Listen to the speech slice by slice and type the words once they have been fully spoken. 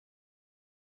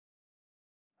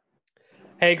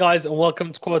Hey guys, and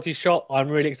welcome to Quality Shot. I'm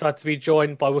really excited to be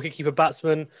joined by Wicket-keeper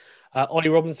batsman Ollie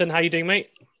Robinson. How you doing,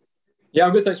 mate? Yeah,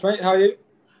 I'm good, thanks, mate. How are you?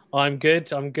 I'm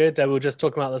good. I'm good. We were just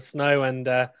talking about the snow and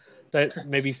don't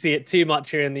maybe see it too much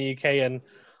here in the UK, and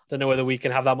don't know whether we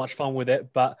can have that much fun with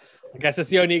it. But I guess it's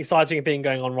the only exciting thing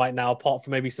going on right now, apart from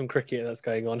maybe some cricket that's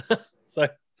going on. So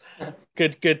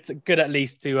good at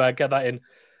least to get that in.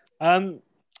 Um,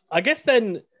 I guess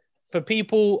then for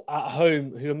people at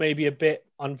home who are maybe a bit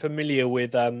unfamiliar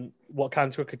with what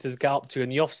county cricketers get up to in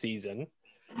the off season,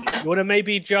 you want to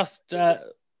maybe just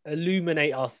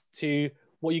illuminate us to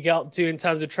what you get up to in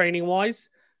terms of training wise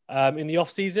in the off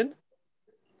season?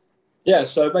 Yeah,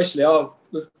 so basically,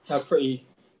 we've had pretty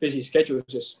busy schedules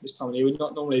this time of year. We're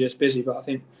not normally this busy, but I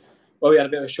think we had a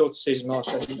bit of a shorter season last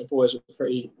year. I think the boys were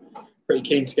pretty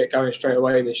keen to get going straight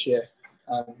away this year.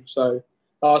 So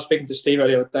I was speaking to Steve the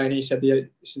other day, and he said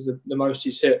this is the most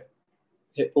he's hit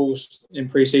balls in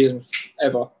pre-season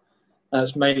ever. And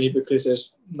it's mainly because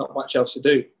there's not much else to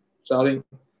do. So I think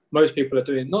most people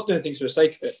are not doing things for the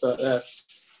sake of it, but they're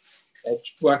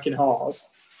working hard,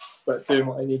 but doing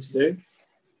what they need to do.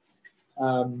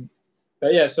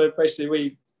 But yeah, so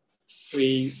basically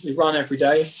we run every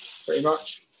day, pretty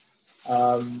much.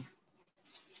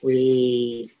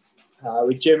 We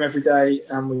gym every day,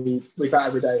 and we bat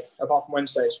every day, apart from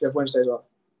Wednesdays. We have Wednesdays off.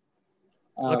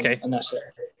 Okay. And that's it.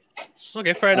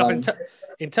 Okay, fair enough.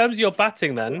 In terms of your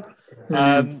batting then,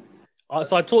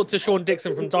 so I talked to Sean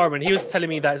Dixon from Durham, and he was telling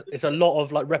me that it's a lot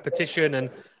of like repetition and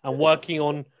working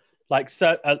on like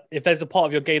if there's a part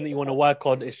of your game that you want to work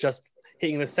on, it's just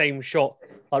hitting the same shot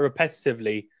like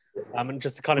repetitively, and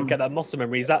just to kind of get that muscle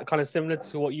memory. Is that kind of similar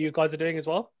to what you guys are doing as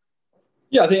well?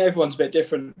 Yeah, I think everyone's a bit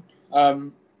different.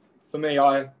 For me,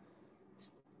 I've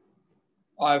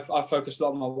focused a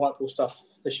lot on my white ball stuff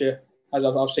this year, as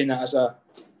I've seen that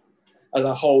as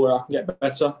a whole where I can get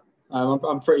better.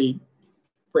 I'm pretty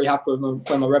happy with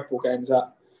where my red ball game is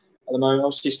at the moment.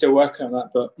 Obviously, still working on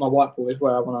that, but my white ball is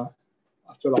where I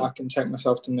feel like I can take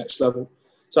myself to the next level.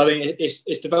 So I think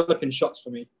it's developing shots for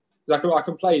me. I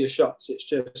can play the shots. It's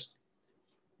just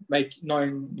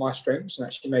knowing my strengths and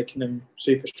actually making them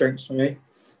super strengths for me.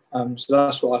 So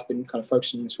that's what I've been kind of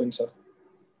focusing on this winter.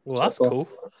 Well, that's cool.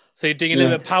 So you're doing a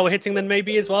little bit of power hitting then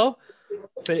maybe as well?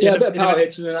 Yeah, a bit of power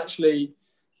hitting and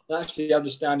actually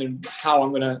understanding how I'm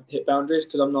going to hit boundaries,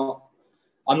 because I'm not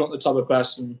the type of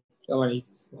person. I'm only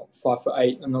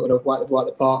 5'8". I'm not going to whack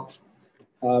the park.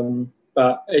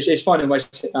 But it's finding ways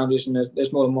to hit boundaries, and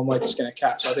there's more than one way to skin a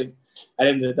cat. So I think at the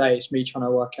end of the day, it's me trying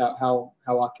to work out how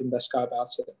I can best go about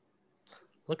it.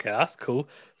 Okay, that's cool.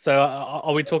 So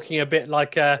are we talking a bit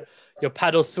like your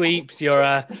paddle sweeps,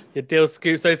 your deal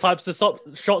scoops, those types of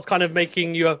shots kind of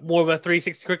making you more of a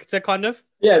 360 cricketer kind of?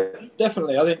 Yeah,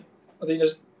 definitely. I think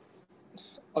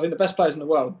the best players in the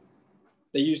world,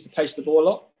 they use the pace of the ball a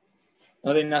lot.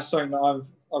 And I think that's something that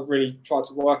I've really tried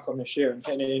to work on this year, and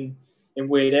getting it in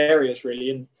weird areas really,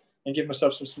 and give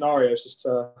myself some scenarios as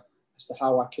to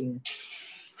how I can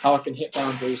hit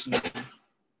boundaries and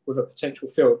with a potential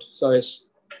field. So it's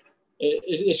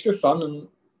good fun, and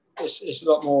it's a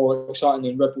lot more exciting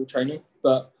than red ball training,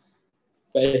 but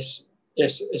it's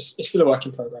still a work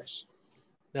in progress.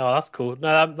 No, that's cool.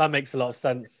 No, that makes a lot of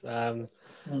sense.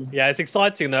 Yeah, it's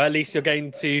exciting though. At least you're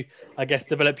going to, I guess,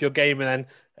 develop your game, and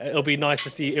then it'll be nice to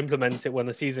see you implement it when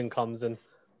the season comes, and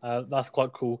that's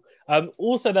quite cool.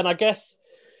 Also, then I guess,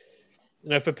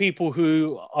 for people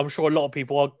who I'm sure a lot of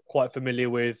people are quite familiar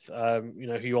with,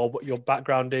 what your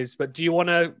background is, but do you want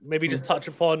to maybe just touch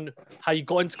upon how you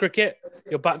got into cricket,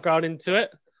 your background into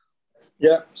it?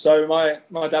 Yeah, so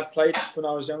my dad played when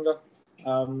I was younger.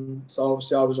 So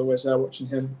obviously I was always there watching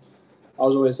him. I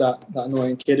was always that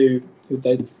annoying kid who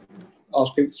they'd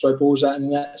ask people to throw balls at in the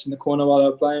nets in the corner while they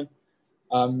were playing.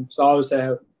 So I was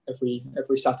there every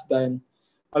Saturday, and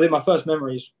I think my first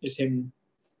memory is him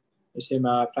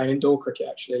playing indoor cricket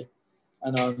actually,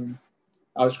 and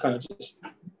I was kind of just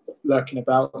lurking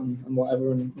about and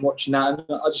whatever and watching that, and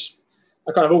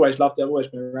I kind of always loved it. I've always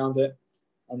been around it,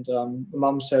 and my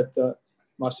mum said that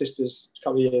my sister's a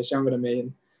couple of years younger than me,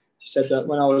 and she said that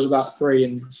when I was about 3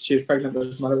 and she was pregnant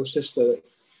with my little sister,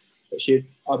 that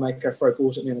I'd make her throw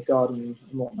balls at me in the garden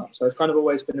and whatnot. So it's kind of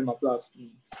always been in my blood, and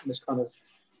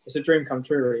it's a dream come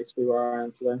true really to be where I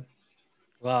am today.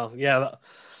 Wow, yeah,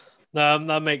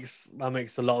 that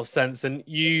makes a lot of sense. And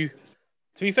you,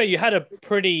 to be fair, you had a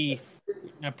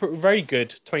very good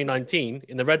 2019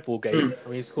 in the red ball game. I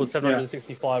mean, you scored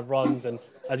 765 runs, and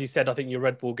as you said, I think your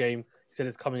red ball game, you said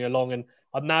it's coming along, and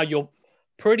now you're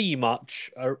pretty much,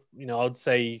 I would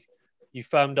say you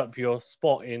firmed up your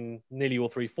spot in nearly all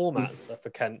 3 formats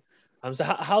for Kent. So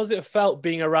how's it felt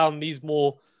being around these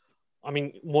more I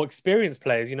mean, more experienced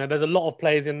players. You know, there's a lot of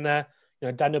players in there. You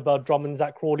know, Daniel Bell-Drummond,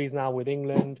 Zach Crawley's now with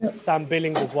England. Sam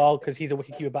Billings as well, because he's a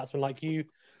wicket-keeper batsman like you.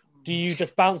 Do you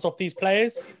just bounce off these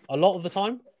players a lot of the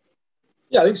time?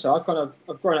 Yeah, I think so.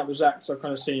 I've grown up with Zach, so I've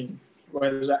kind of seen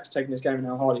where Zach's taken his game and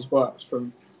how hard he's worked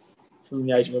from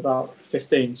the age of about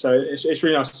 15. So it's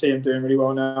really nice to see him doing really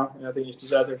well now, and I think he's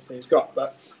deserved everything he's got.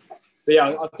 But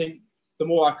yeah, I think the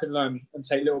more I can learn and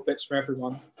take little bits from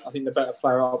everyone, I think the better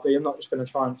player I'll be. I'm not just going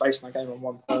to try and base my game on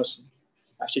one person.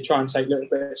 Actually try and take little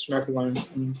bits from everyone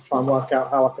and try and work out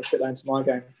how I can fit that into my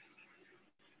game.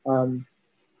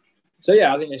 So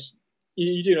yeah, I think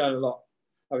you do learn a lot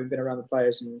having been around the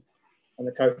players and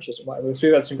the coaches and whatever. So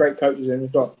we've had some great coaches in.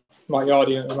 We've got Mike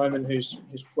Yardy at the moment, whose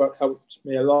work helped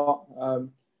me a lot.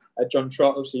 John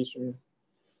Trott, obviously, some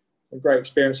great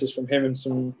experiences from him and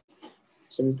some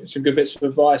good bits of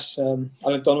advice. Alan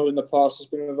Donald in the past has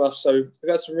been with us, so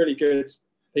we've had some really good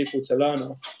people to learn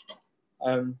off.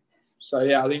 So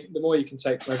yeah, I think the more you can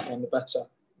take from everyone, the better.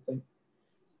 I think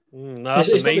that's it's not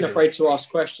amazing. being afraid to ask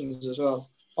questions as well.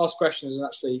 Ask questions, and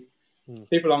actually,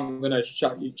 people aren't going to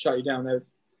shut you down. They're,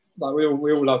 like we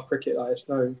all love cricket. Like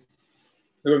we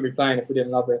wouldn't be playing if we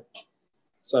didn't love it.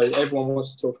 So everyone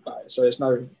wants to talk about it. So there's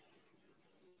no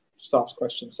just ask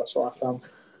questions. That's what I found.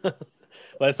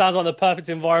 Well, it sounds like the perfect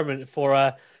environment for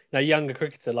a younger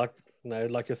cricketer like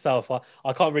yourself.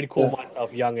 I can't really call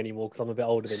myself young anymore because I'm a bit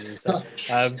older than you. So,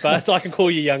 but so I can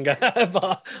call you younger,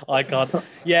 but I can't.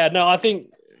 Yeah, no, I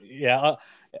think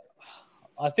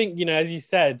I think, as you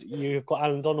said, you've got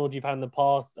Alan Donald you've had in the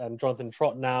past and Jonathan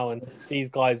Trott now, and these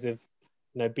guys have,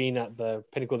 been at the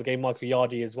pinnacle of the game. Michael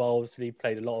Yardy as well, obviously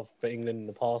played a lot for England in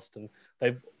the past, and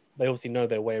they obviously know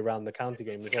their way around the county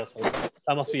game as well. So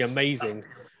that must be amazing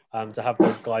to have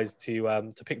those guys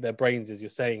to pick their brains, as you're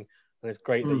saying, and it's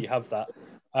great that you have that.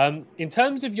 In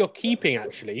terms of your keeping,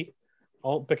 actually,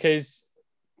 because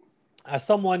as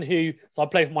someone so I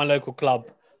play for my local club.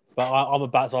 But I'm a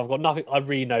batsman. I've got nothing. I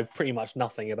really know pretty much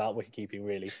nothing about wicket-keeping,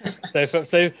 really. So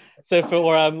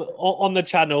for on the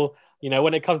channel,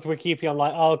 when it comes to wicket-keeping, I'm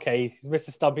like, oh, okay, he's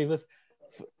Mr. Stumpy. Let's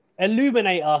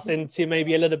illuminate us into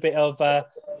maybe a little bit of the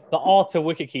art of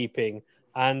wicket-keeping,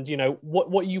 and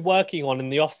what are you working on in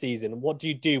the off season? What do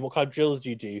you do? What kind of drills do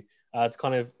you do to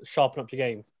kind of sharpen up your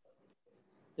game?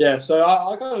 Yeah, so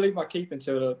I kind of leave my keeping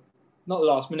till not the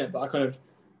last minute, but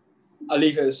I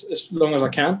leave it as long as I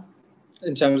can.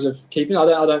 In terms of keeping, I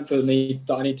don't feel the need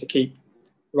that I need to keep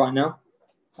right now.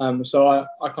 So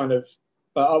I kind of,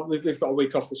 but we've got a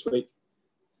week off this week.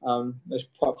 It's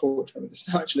quite fortunate with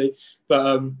this actually,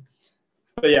 but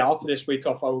yeah, after this week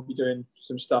off, I will be doing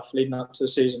some stuff leading up to the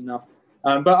season now.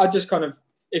 But I just kind of,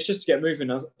 it's just to get moving.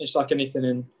 It's like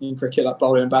anything in cricket, like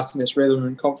bowling and batting. It's rhythm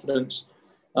and confidence.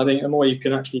 I think the more you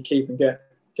can actually keep and get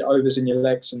overs in your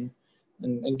legs and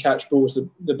catch balls,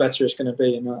 the better it's going to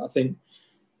be. And I think.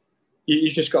 You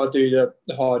just got to do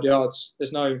the hard yards.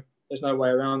 There's no way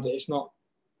around it. It's not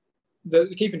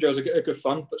the keeping drills are good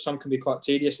fun, but some can be quite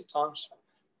tedious at times.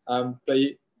 But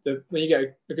when you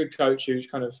get a good coach who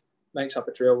kind of makes up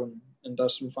a drill and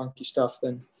does some funky stuff,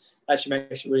 then actually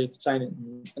makes it really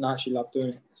entertaining, and I actually love doing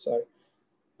it. So,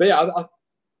 but yeah,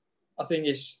 I think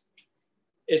it's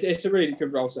a really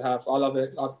good role to have. I love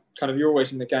it. You're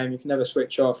always in the game. You can never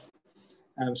switch off.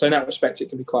 So in that respect, it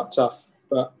can be quite tough,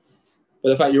 but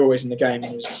the fact you're always in the game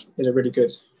is a really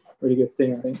good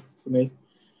thing, I think, for me.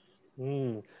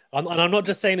 And I'm not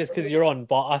just saying this because you're on,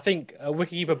 but I think a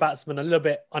wicket-keeper batsman a little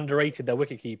bit underrated their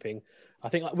wicket-keeping. I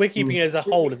think wicket-keeping as a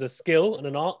whole, as a skill and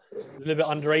an art, is a little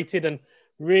bit underrated. And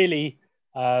really,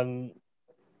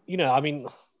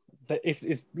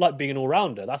 it's like being an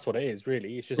all-rounder. That's what it is,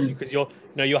 really. It's just because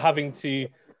you're having to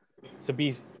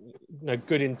be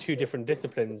good in two different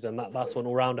disciplines, and that's what an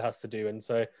all-rounder has to do. And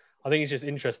so I think it's just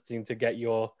interesting to get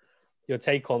your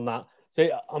take on that. So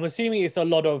I'm assuming it's a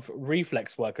lot of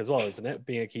reflex work as well, isn't it?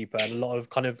 Being a keeper, and a lot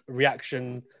of kind of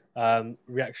reaction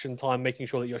time, making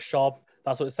sure that you're sharp.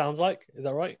 That's what it sounds like. Is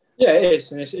that right? Yeah, it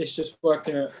is, and it's just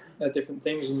working at different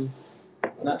things and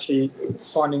actually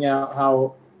finding out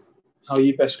how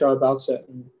you best go about it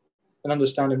and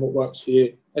understanding what works for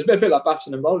you. It's a bit like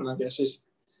batting and bowling, I guess. It's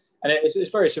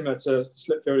very similar to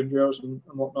slip fielding drills and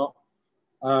whatnot.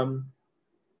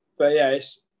 But yeah,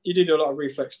 you do a lot of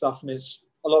reflex stuff, and it's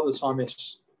a lot of the time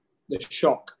it's the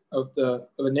shock of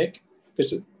a nick,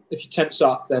 because if you tense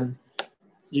up, then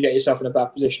you get yourself in a bad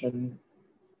position, and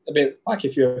a bit like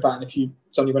if you're a bat and if you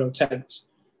suddenly went on tense,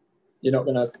 you're not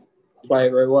going to play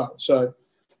it very well. So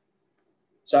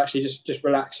actually just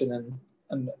relaxing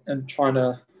and trying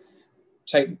to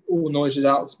take all noises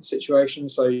out of the situation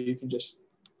so you can just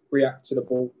react to the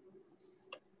ball.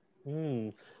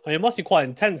 Mm. I mean, it must be quite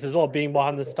intense as well, being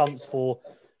behind the stumps for,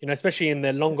 especially in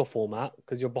the longer format,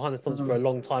 because you're behind the stumps for a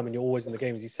long time and you're always in the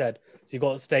game, as you said. So you've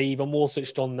got to stay even more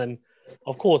switched on than,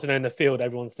 of course, in the field,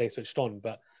 everyone stays switched on,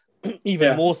 but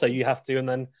even more so you have to, and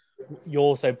then you're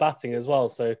also batting as well.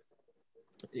 So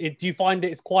do you find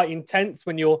it's quite intense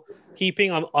when you're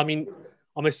keeping?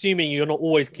 I'm assuming you're not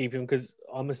always keeping, because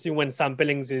I'm assuming when Sam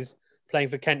Billings is playing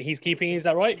for Kent, he's keeping. Is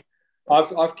that right? I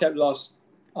kept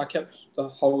the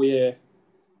whole year,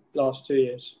 last 2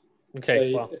 years.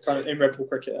 Okay, so wow. Kind of in red ball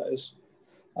cricket, that is.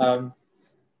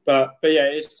 But yeah,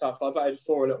 it's tough. I batted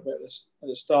 4 a little bit at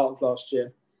the start of last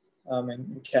year,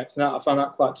 and kept. And I found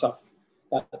that quite tough.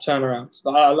 That turnaround.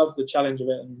 I love the challenge of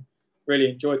it and really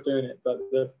enjoyed doing it. But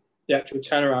the actual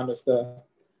turnaround of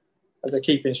the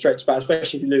keeping straight to bat,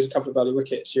 especially if you lose a couple of early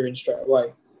wickets, you're in straight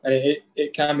away, and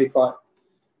it can be quite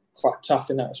tough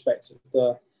in that respect.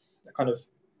 The kind of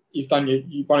you've done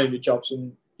one of your jobs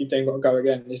and you've then got to go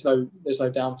again. There's no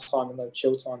downtime and no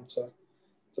chill time to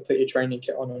put your training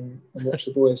kit on and watch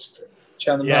the boys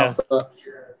churn them out. But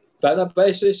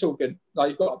it's all good. Like,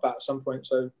 you've got to bat at some point,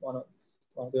 so why not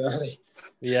do it early?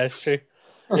 Yeah, it's true.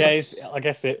 Yeah, I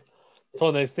guess it's one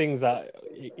of those things that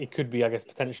it could be, I guess,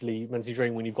 potentially mentally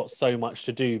draining when you've got so much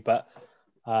to do. But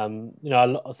some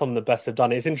of the best have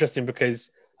done it. It's interesting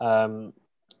because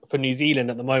for New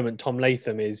Zealand at the moment, Tom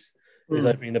Latham is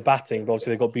opening the batting, but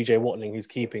obviously they've got BJ Watling who's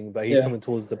keeping, but he's coming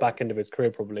towards the back end of his career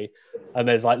probably. And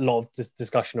there's like a lot of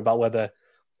discussion about whether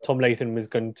Tom Latham is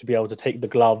going to be able to take the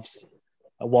gloves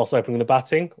whilst opening the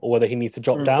batting, or whether he needs to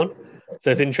drop down.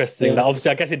 So it's interesting that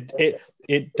obviously I guess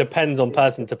it depends on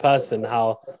person to person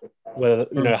how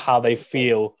they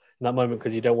feel in that moment,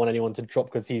 because you don't want anyone to drop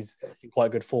because he's in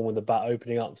quite good form with the bat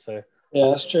opening up. So yeah,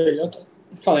 that's true. I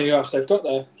can't think who else they've got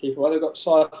there, keeper. Well, they've got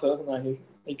Cypher, haven't they?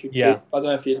 He could keep. I don't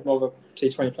know if he's more of a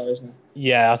T20 player, isn't he?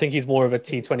 Yeah, I think he's more of a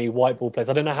T20 white ball player.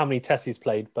 I don't know how many tests he's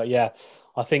played, but yeah,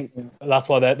 I think that's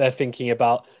why they're thinking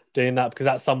about doing that, because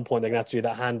at some point they're going to have to do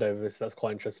that handover. So that's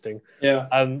quite interesting. Yeah.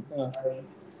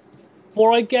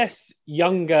 For, I guess,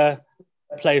 younger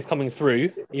players coming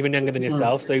through, even younger than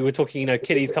yourself. So we're talking,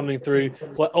 kiddies coming through,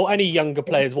 or any younger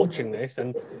players watching this,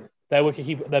 and they're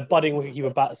budding wicket-keeper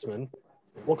batsmen.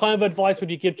 What kind of advice would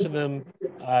you give to them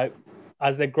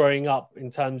as they're growing up,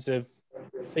 in terms of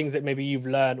things that maybe you've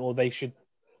learned or they should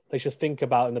think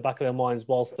about in the back of their minds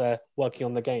whilst they're working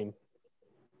on the game?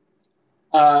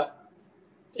 I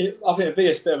think the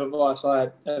biggest bit of advice I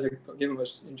had ever given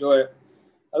was enjoy it.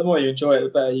 The more you enjoy it,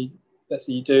 the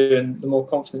better you do, and the more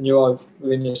confident you are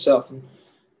within yourself. And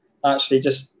actually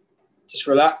just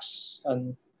relax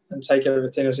and take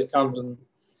everything as it comes.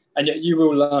 And yet you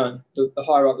will learn. The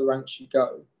higher up the ranks you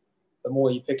go, the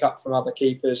more you pick up from other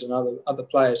keepers and other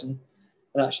players, and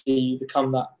actually you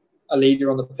become a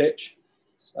leader on the pitch,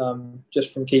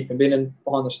 just from keeping, being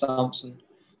behind the stumps, and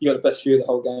you got the best view of the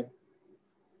whole game.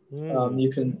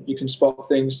 You can spot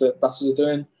things that batters are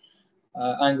doing,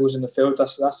 angles in the field.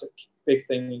 That's a big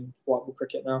thing in white ball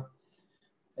cricket now.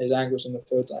 Is angles in the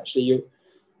field. Actually,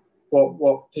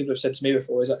 what people have said to me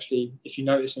before is, actually, if you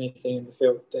notice anything in the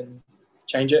field, then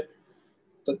change it.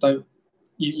 But don't.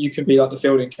 You can be like the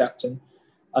fielding captain,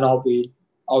 and I'll do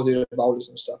the bowlers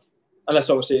and stuff. Unless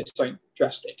obviously it's something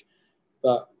drastic.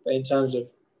 But in terms of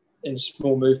in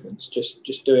small movements, just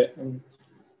do it, and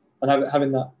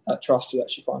having that trust is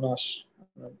actually quite nice,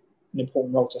 an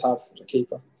important role to have as a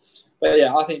keeper. But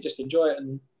yeah, I think just enjoy it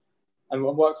and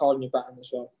work hard on your batting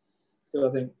as well. Because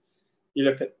I think you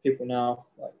look at people now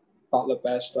like Butler,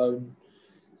 Bairstow,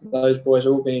 those boys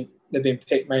are they're being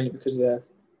picked mainly because of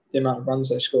the amount of runs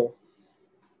they score.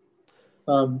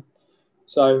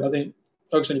 So I think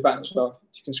focus on your batting as well.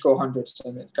 If you can score hundreds,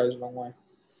 then it goes a long way.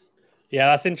 Yeah,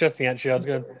 that's interesting. Actually, I was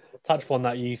going to touch upon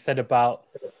that. You said about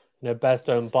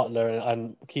Bairstow and Butler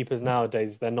and keepers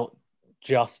nowadays. They're not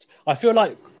just. I feel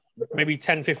like maybe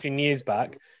 10, 15 years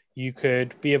back, you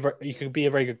could be a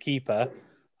very good keeper,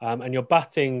 and your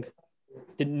batting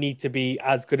didn't need to be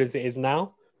as good as it is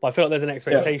now. But I feel like there's an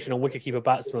expectation on wicket-keeper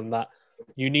batsmen that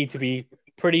you need to be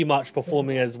pretty much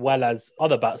performing as well as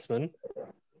other batsmen.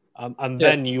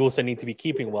 Then you also need to be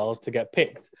keeping well to get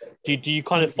picked. Do you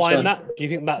kind of find that? Do you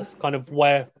think that's kind of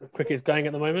where cricket's going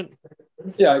at the moment?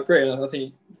 Yeah, I agree. And I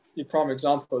think the prime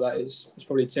example of that is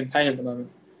probably Tim Payne at the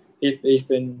moment. He's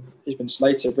been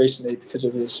slated recently because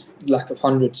of his lack of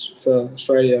hundreds for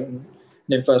Australia and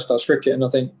in first class cricket. And I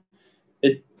think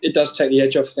it does take the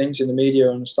edge off things in the media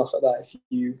and stuff like that if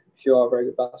you are a very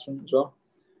good batsman as well.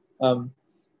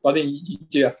 But I think you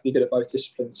do have to be good at both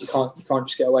disciplines. You can't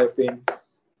just get away with being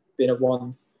a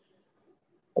one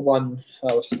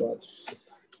what's the word?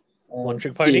 One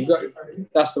trick pony.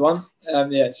 That's the one.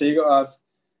 So you got to have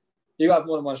you got to have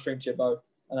more than one string to your bow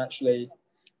and actually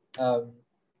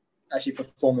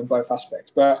perform in both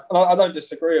aspects. But I don't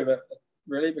disagree with it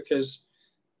really, because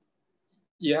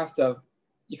you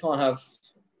can't have,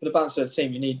 for the balance of the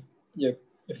team, you need your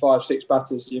 5-6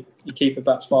 batters, your keeper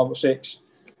bats 5 or 6,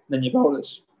 and then your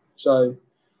bowlers. So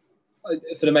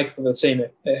for the makeup of the team,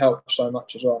 it helps so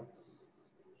much as well.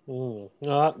 No,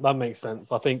 that makes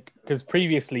sense. I think because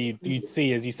previously you'd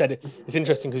see, as you said, it's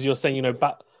interesting because you're saying,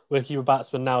 wicket-keeper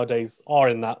batsmen nowadays are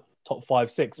in that top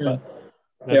 5-6,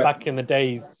 but back in the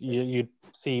days, you'd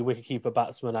see wicket-keeper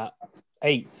batsmen at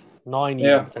 8, 9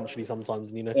 even potentially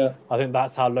sometimes. And, I think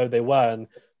that's how low they were. And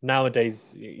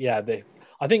nowadays,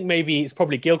 I think maybe it's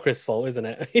probably Gilchrist's fault, isn't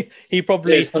it? He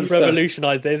probably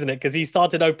revolutionised it, isn't it? Because he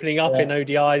started opening up in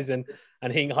ODIs and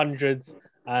hitting hundreds.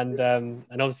 And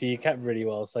obviously he kept really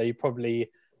well, so he probably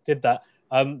did that.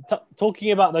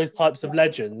 Talking about those types of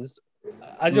legends,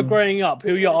 as you're growing up,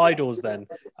 who are your idols then?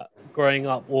 Growing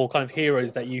up, or kind of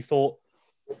heroes that you thought,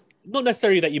 not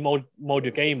necessarily that you mold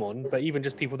your game on, but even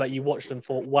just people that you watched and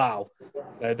thought, wow,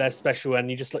 they're special,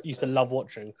 and you just used to love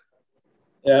watching.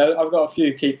 Yeah, I've got a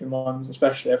few keeping ones,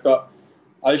 especially.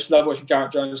 I used to love watching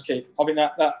Geraint Jones keep. I think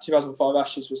that 2005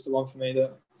 Ashes was the one for me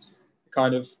that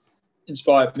kind of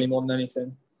inspired me more than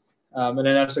anything. And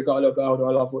then as I got a little bit older,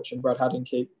 I love watching Brad Haddin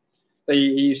keep.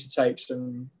 He used to take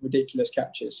some ridiculous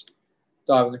catches,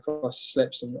 diving across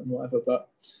slips and whatever. But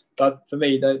for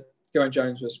me, Geraint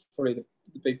Jones was probably the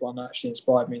big one that actually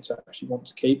inspired me to actually want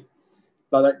to keep.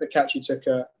 Like the catch he took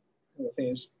I think it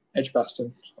was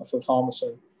Edgbaston off of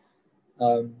Harmison.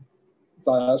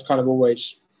 That's kind of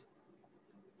always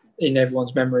in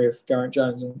everyone's memory of Geraint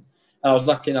Jones. And I was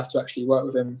lucky enough to actually work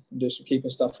with him and do some keeping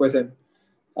stuff with him.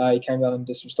 He came down and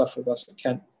did some stuff with us at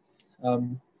Kent,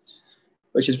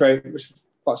 which is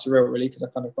quite surreal, really, because I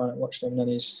kind of gone and watched him, and then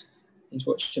he's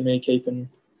watching me keep and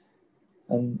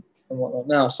whatnot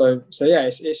now. So yeah,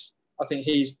 it's I think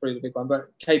he's probably the big one.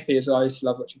 But KP as well, I used to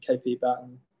love watching KP bat,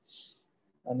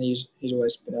 and he's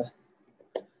always been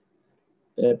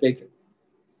a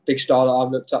big star that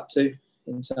I've looked up to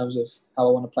in terms of how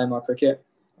I want to play my cricket.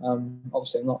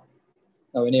 Obviously, I'm not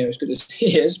nowhere near as good as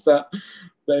he is, but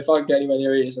if I can get anywhere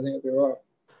near he is, I think it'll be all right.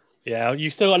 Yeah,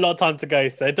 you've still got a lot of time to go,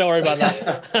 so don't worry about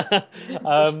that.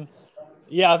 I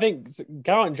think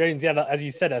Geraint Jones, as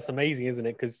you said, that's amazing, isn't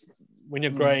it? Because when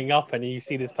you're growing up and you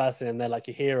see this person and they're like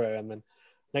your hero, and then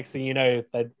next thing you know,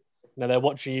 they're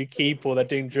watching you keep, or they're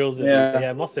doing drills with you. So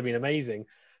it must have been amazing.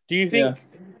 Do you think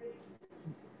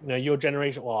your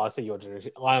generation, well, I say your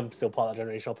generation, I am still part of that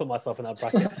generation, I'll put myself in that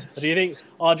bracket. But do you think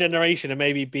our generation and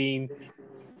maybe being,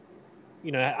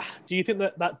 do you think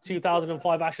that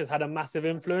 2005 Ashes had a massive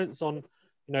influence on,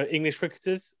 English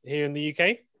cricketers here in the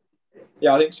UK?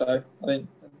 Yeah, I think so. I think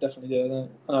definitely do. I know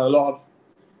a lot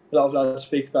of lads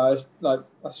speak about it. Like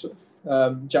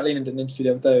Jack Leenan did an interview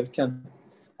the other day with Ken,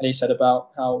 and he said about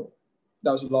how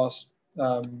that was the last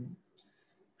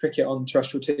cricket on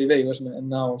terrestrial TV, wasn't it? And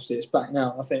now obviously it's back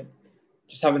now. I think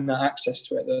just having that access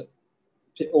to it that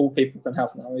all people can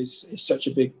have now is such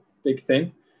a big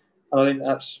thing. And I think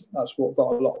that's what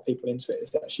got a lot of people into it,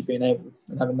 is actually being able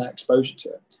and having that exposure to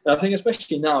it. And I think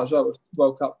especially now as well, with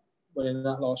World Cup winning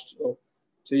that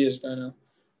 2 years ago now,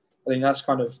 I think that's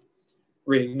kind of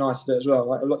reignited it as well.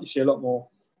 Like you see a lot more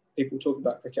people talking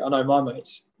about cricket. I know my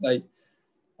mates, I've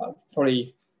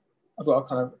got a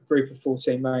kind of group of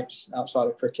 14 mates outside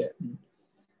of cricket, and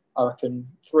I reckon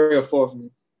 3 or 4 of them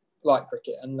like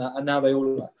cricket, and now they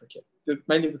all like cricket,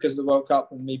 mainly because of the World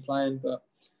Cup and me playing. But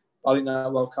I think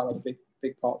that World Cup had a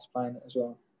big part to play in it as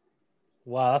well.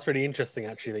 Wow, that's really interesting,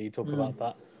 actually, that you talk about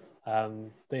that.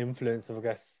 The influence of, I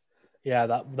guess,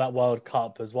 that World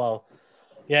Cup as well.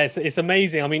 Yeah, it's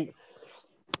amazing. I mean,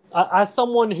 as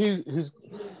someone who's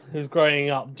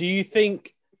growing up, do you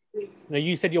think,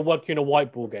 you said you're working in a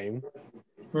white ball game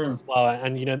as well,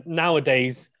 and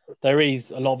nowadays there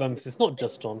is a lot of emphasis not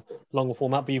just on longer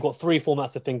format, but you've got 3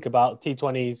 formats to think about: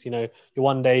 T20s, your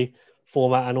one day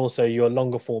format, and also your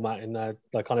longer format in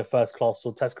like kind of first class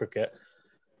or test cricket.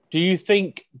 Do you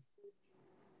think,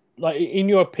 like, in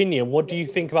your opinion, what do you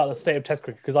think about the state of test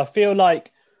cricket? Because I feel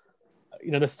like,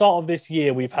 the start of this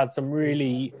year, we've had some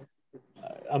really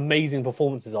amazing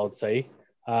performances, I would say,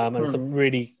 and some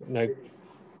really,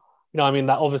 that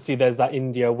obviously there's that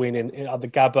India win at the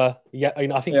Gabba. Yeah,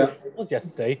 I think it was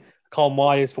yesterday. Carl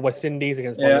Myers for West Indies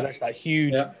against Bangladesh. That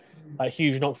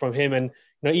huge knock from him, and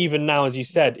even now, as you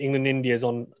said, England India's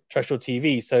on terrestrial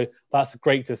TV, so that's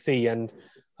great to see. And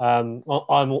I'm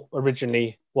from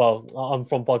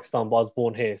Pakistan, but I was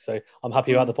born here, so I'm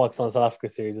happy about the Pakistan South Africa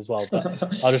series as well. But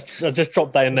I just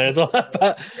dropped that in there as well.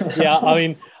 But yeah, I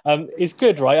mean, it's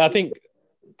good, right? I think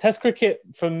Test cricket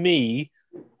for me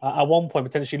at one point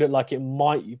potentially looked like it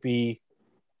might be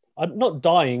not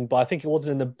dying, but I think it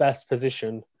wasn't in the best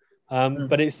position.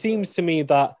 But it seems to me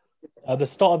that the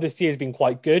start of this year has been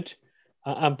quite good,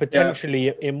 and potentially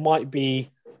it might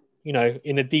be,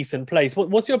 in a decent place.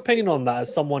 What's your opinion on that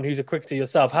as someone who's a cricketer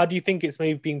yourself? How do you think it's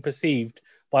maybe being perceived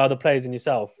by other players and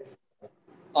yourself?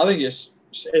 I think it's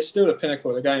still the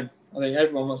pinnacle of the game. I think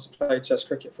everyone wants to play Test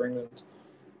cricket for England.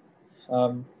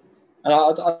 And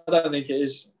I don't think it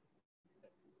is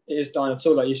dying at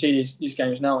all. Like, you see these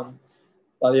games now, and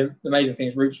like the amazing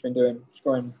things Root's been doing,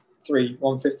 scoring 3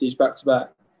 150s back to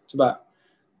back,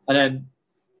 and then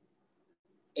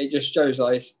it just shows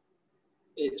like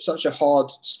it's such a hard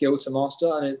skill to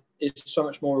master, and it's so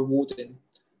much more rewarding,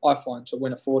 I find, to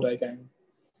win a 4-day game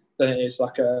than it is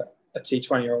like a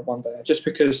T20 or a 1-day, just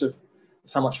because of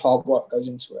how much hard work goes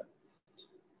into it.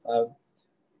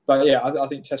 But yeah, I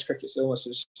think Test cricket's almost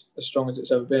as strong as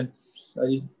it's ever been.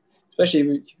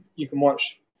 Especially you can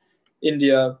watch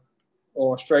India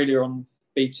or Australia on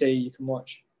BT, you can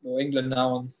watch England now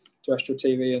on terrestrial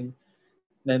TV, and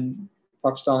then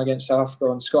Pakistan against South Africa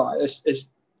on Sky. It's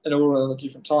and all at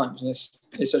different times, and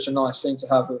it's such a nice thing to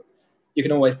have. You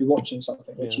can always be watching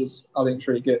something, which is, I think,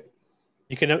 really good.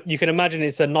 You can imagine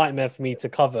it's a nightmare for me to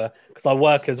cover because I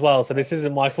work as well. So this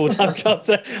isn't my full-time job.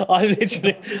 So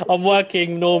I'm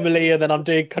working normally, and then I'm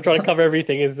trying to cover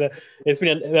everything. There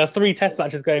are 3 test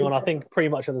matches going on, I think, pretty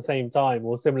much at the same time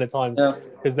or similar times,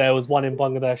 because there was one in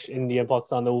Bangladesh, India, and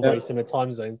Pakistan. They're all very similar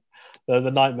time zones. So it was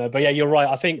a nightmare. But yeah, you're right.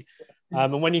 I think.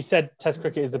 And when you said Test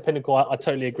cricket is the pinnacle, I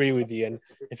totally agree with you. And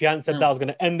if you hadn't said that, I was going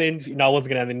to end the interview. No, I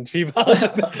wasn't going to end the interview,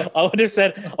 but I would have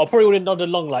said, I probably would have nodded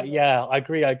along like, yeah, I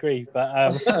agree.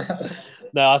 But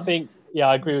no, I think,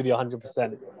 I agree with you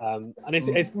 100%. And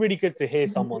it's really good to hear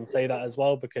someone say that as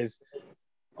well, because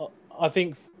I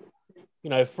think,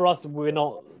 for us, we're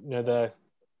not,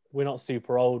 we're not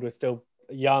super old. We're still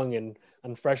young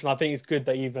and fresh. And I think it's good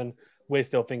that even we're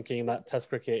still thinking that Test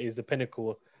cricket is the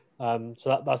pinnacle.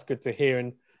 So that's good to hear.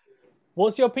 And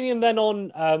what's your opinion then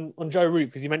on Joe Root,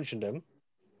 because you mentioned him?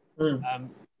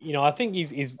 I think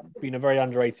he's been a very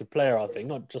underrated player. I think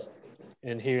not just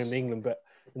here in England, but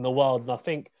in the world. And I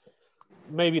think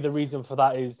maybe the reason for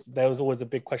that is there was always a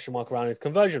big question mark around his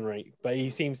conversion rate, but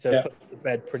he seems to have put it to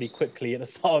bed pretty quickly at the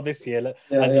start of this year,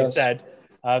 as you said.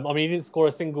 He didn't score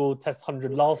a single Test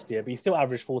 100 last year, but he still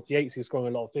averaged 48, so he was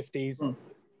scoring a lot of 50s.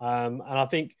 And I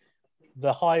think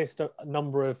the highest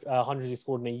number of 100s he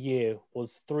scored in a year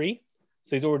was 3.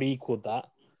 So he's already equaled that.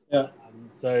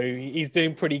 So he's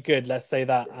doing pretty good, let's say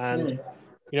that. And,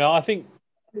 I think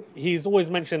he's always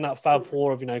mentioned that Fab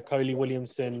 4 of, Kohli,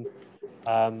 Williamson,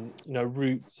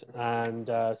 Root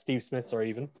and Steve Smith, or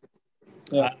even.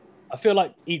 I feel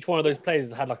like each one of those players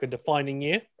has had like a defining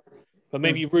year. But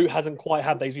maybe Root hasn't quite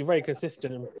had that. He's been very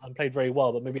consistent and played very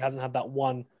well, but maybe hasn't had that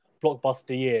one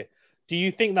blockbuster year. Do you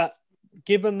think that,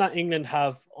 given that England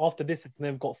have, after this,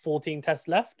 they've got 14 tests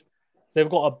left, so they've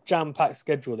got a jam-packed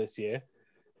schedule this year,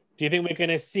 do you think we're going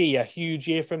to see a huge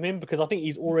year from him? Because I think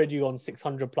he's already on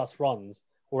 600 plus runs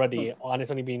already, and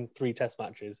it's only been 3 test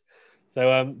matches.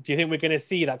 So do you think we're going to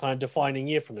see that kind of defining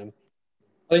year from him?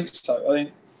 I think so. I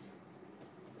think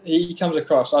he comes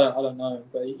across, I don't know,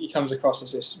 but he comes across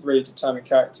as this really determined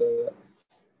character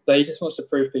that he just wants to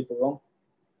prove people wrong.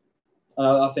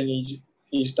 And I think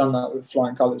he's done that with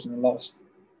flying colours in the last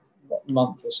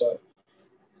month or so.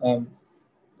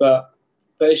 But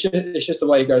it's just the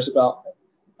way he goes about,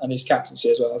 and his captaincy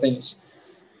as well. I think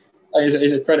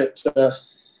it's a credit to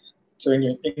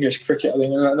English cricket. I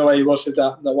think, and the way he was with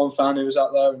that one fan who was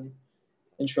out there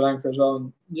in Sri Lanka as well,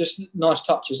 and just nice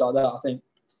touches like that. I think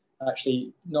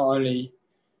actually not only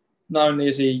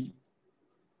is he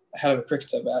a hell of a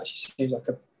cricketer, but actually seems like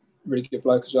a really good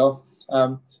bloke as well.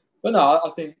 But no, I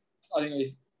think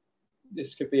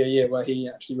this could be a year where he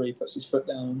actually really puts his foot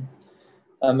down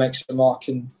and makes a mark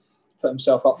and put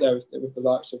himself up there with the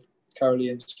likes of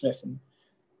Kohli and Smith and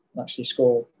actually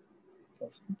score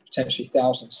potentially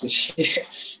thousands this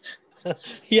year.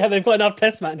 Yeah, they've got enough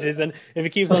test matches, and if he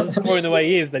keeps on scoring the way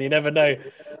he is, then you never know.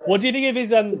 What do you think of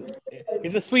his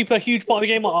is the sweeper a huge part of the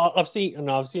game? I've seen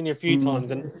it a few times,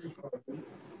 and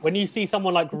when you see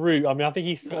someone like Root, I think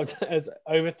he has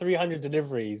over 300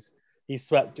 deliveries he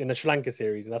swept in the Sri Lanka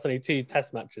series, and that's only 2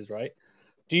 test matches, right?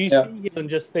 Do you see him and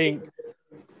just think,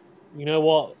 you know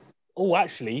what? Oh,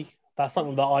 actually, that's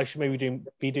something that I should maybe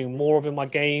be doing more of in my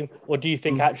game? Or do you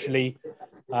think actually,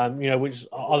 which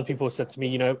other people have said to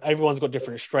me, everyone's got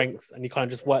different strengths and you kind of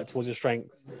just work towards your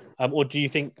strengths? Or do you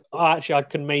think, actually, I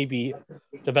can maybe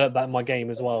develop that in my game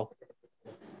as well?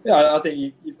 Yeah, I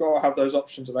think you've got to have those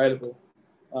options available.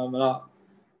 And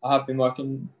I have been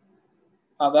working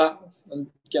at that and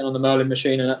getting on the Merlin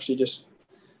machine and actually just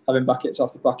having buckets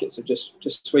after buckets of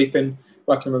just sweeping,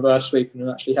 working reverse sweeping, and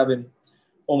actually having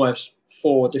almost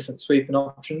 4 different sweeping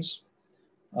options,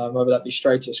 whether that be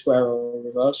straight, square, or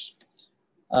reverse.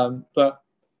 But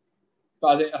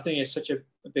I think it's such a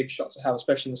big shot to have,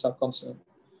 especially in the subcontinent,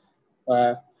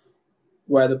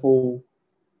 where the ball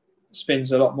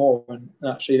spins a lot more, and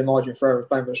actually the margin for error is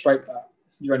playing with a straight bat.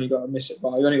 You've only got to miss it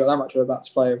by. You've only got that much of a bat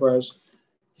to play. Whereas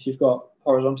if you've got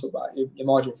horizontal bat, your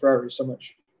margin for error is so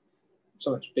much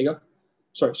bigger.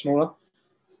 Sorry, smaller.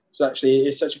 So actually,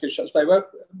 it's such a good shot to play.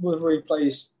 Whether he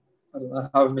plays, I don't know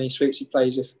how many sweeps he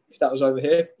plays. If that was over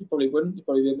here, he probably wouldn't. He'd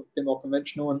probably be a bit more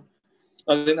conventional. And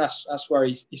I think that's where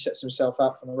he sets himself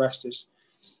out from the rest is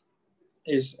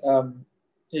his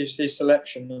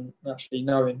selection and actually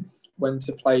knowing when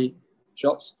to play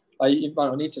shots. Like, he might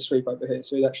not need to sweep over here,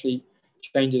 so he'd actually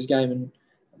change his game and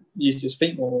use his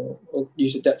feet more, or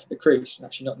use the depth of the crease and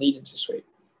actually not needing to sweep.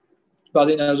 But I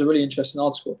think there was a really interesting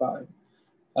article about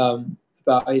him,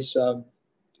 about his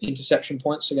interception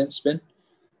points against spin.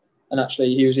 And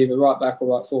actually, he was either right back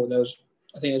or right forward.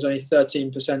 I think it was only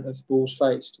 13% of balls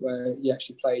faced where he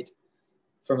actually played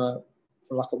from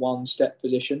like a one-step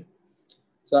position.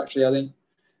 So actually, I think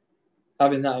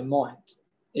having that in mind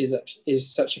is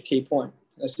such a key point.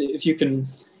 If you can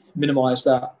minimise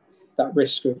that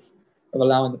risk of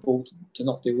allowing the ball to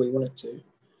not do what you want it to,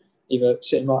 either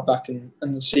sitting right back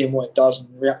and seeing what it does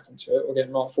and reacting to it, or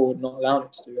getting right forward and not allowing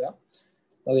it to do that,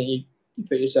 I think you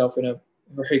put yourself in a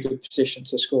very good position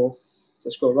to score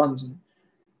runs.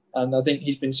 And I think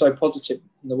he's been so positive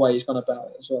in the way he's gone about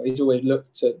it as well. He's always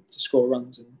looked to score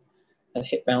runs and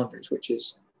hit boundaries, which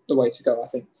is the way to go, I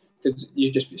think, because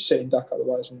you'd just be sitting duck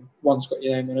otherwise. And one's got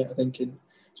your name on it, I think,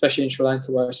 especially in Sri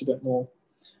Lanka where it's a bit more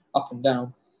up and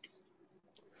down.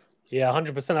 Yeah,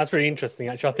 100%. That's really interesting,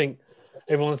 actually. I think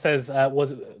everyone says,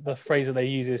 was it the phrase that they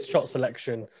use is shot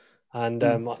selection. And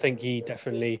I think he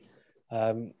definitely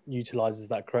utilises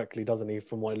that correctly, doesn't he,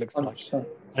 from what it looks 100%. Like.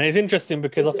 And it's interesting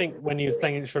because I think when he was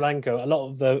playing in Sri Lanka, a lot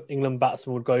of the England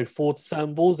batsmen would go forward to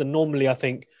certain balls. And normally I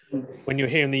think when you're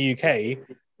here in the UK,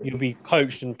 you'll be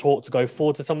coached and taught to go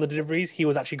forward to some of the deliveries he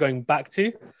was actually going back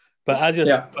to. But as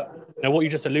what you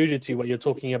just alluded to, what you're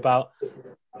talking about,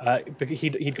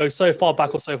 he'd go so far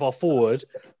back or so far forward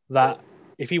that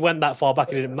if he went that far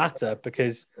back, it didn't matter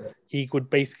because he could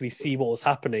basically see what was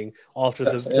happening after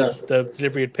the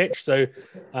delivery had pitched. So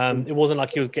it wasn't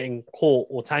like he was getting caught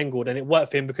or tangled, and it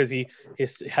worked for him because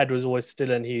his head was always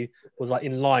still and he was like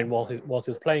in line whilst he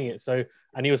was playing it. So,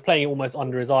 and he was playing it almost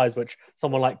under his eyes, which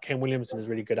someone like Ken Williamson is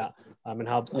really good at, and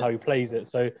how he plays it.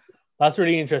 So that's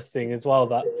really interesting as well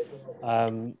that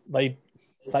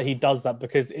he does that,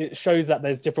 because it shows that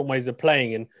there's different ways of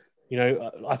playing. And, you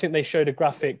know, I think they showed a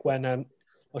graphic when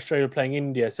Australia were playing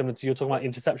India, similar to you're talking about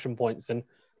interception points, and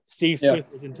Steve Smith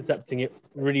was intercepting it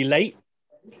really late,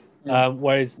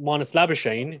 whereas Marnus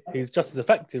Labuschagne, who's just as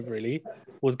effective really,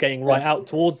 was getting right out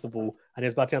towards the ball and he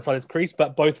was batting outside his crease,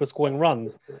 but both were scoring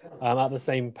runs at the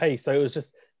same pace. So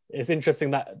it's interesting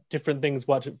that different things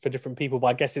work for different people, but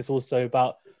I guess it's also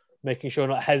about making sure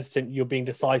you're not hesitant, you're being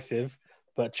decisive,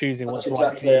 but choosing what's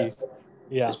right for you.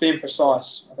 Yeah, it's being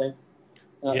precise, I think,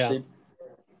 and actually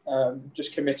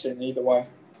just committing either way.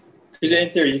 Because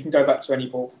in theory, you can go back to any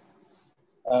ball.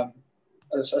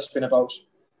 As spinner bowls,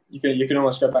 you can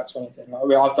almost go back to anything.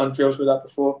 Like, I've done drills with that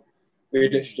before. We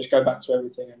literally just go back to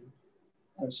everything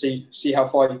and see how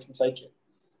far you can take it.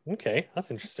 Okay,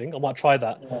 that's interesting. I might try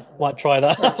that. Might try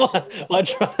that. might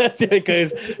try that. See how it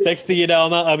goes. Next thing you know,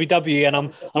 I'm at RBW and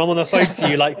I'm on the phone to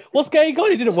you like, what's going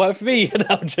on? It didn't work for me. And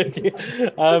I'm joking. You've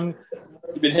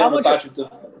been hitting the badge with the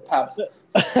pad.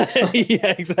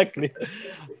 Yeah, exactly.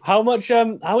 How much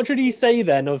would you say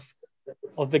then of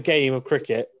the game of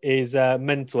cricket is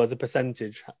mental as a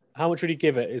percentage? How much would you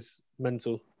give it is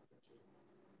mental?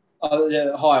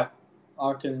 High.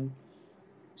 I reckon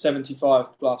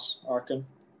 75 plus. I reckon.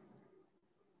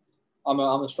 I'm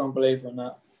a strong believer in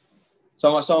that.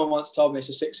 Someone once told me it's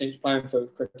a 6-inch playing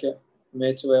field, cricket, from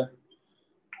here to here.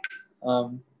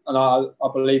 And I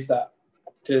believe that,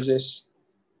 because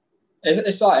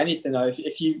it's like anything though.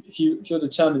 If you're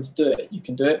determined to do it, you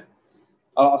can do it.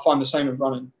 I find the same with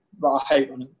running. But I hate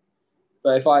running.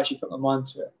 But if I actually put my mind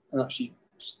to it and actually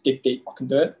just dig deep, I can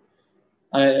do it.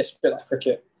 And it's a bit like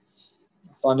cricket.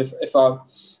 I find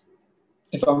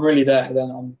if I'm really there, then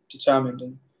I'm determined,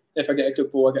 and if I get a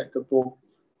good ball, I get a good ball.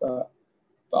 But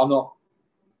I'm not.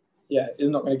 Yeah,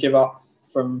 I'm not going to give up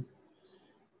from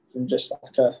just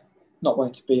like not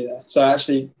wanting to be there. So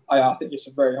actually, I think it's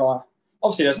a very high.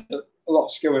 Obviously, there's a lot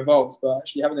of skill involved, but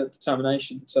actually having the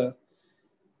determination to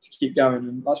keep going,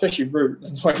 and especially Root,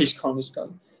 the way he's gone.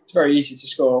 It's very easy to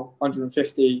score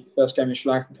 150 first game in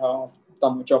Sri Lanka. I've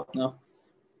done my job now,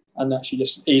 and actually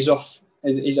just ease off.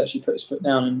 He's actually put his foot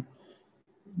down and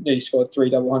nearly scored 3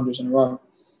 double hundreds in a row.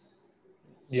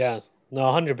 Yeah, no,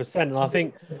 100%. And I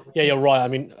think, yeah, you're right. I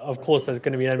mean, of course, there's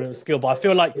going to be an element of skill, but I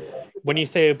feel like when you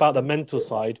say about the mental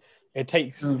side, it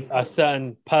takes a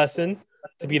certain person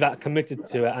to be that committed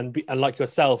to it and like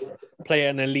yourself, play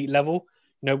at an elite level.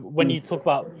 You know, when you talk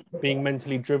about being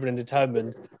mentally driven and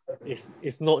determined,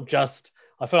 it's not just.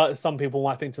 I feel like some people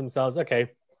might think to themselves, okay,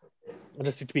 I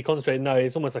just need to be concentrated. No,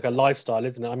 it's almost like a lifestyle,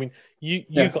 isn't it? I mean,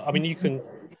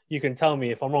 you can tell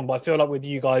me if I'm wrong, but I feel like with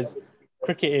you guys,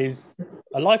 cricket is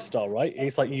a lifestyle, right?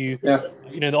 It's like you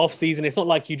know, the off season. It's not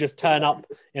like you just turn up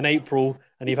in April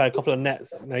and you've had a couple of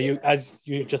nets. You know, as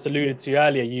you just alluded to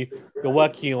earlier, you're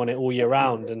working on it all year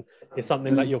round, and it's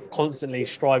something that you're constantly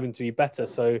striving to be better.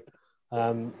 So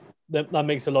that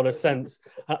makes a lot of sense.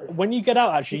 When you get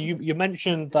out, actually, you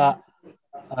mentioned that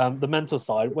the mental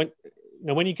side.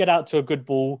 When you get out to a good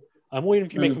ball, or even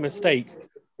if you make a mistake,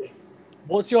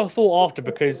 what's your thought after?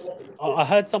 Because I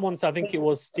heard someone say, I think it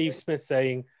was Steve Smith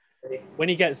saying, when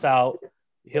he gets out,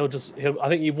 I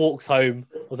think he walks home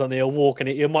or something. He'll walk and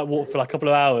he might walk for like a couple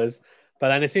of hours, but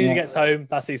then as soon as he gets home,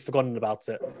 he's forgotten about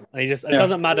it. And it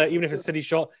doesn't matter, even if it's a silly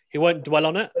shot, he won't dwell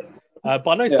on it. But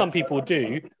I know some people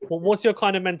do. Well, what's your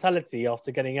kind of mentality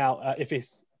after getting out? If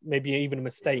it's maybe even a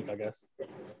mistake, I guess.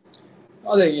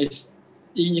 I think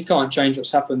you can't change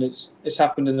what's happened. It's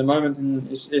happened in the moment, and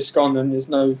it's gone. And there's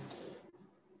no,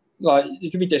 like,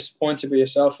 you can be disappointed with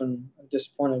yourself and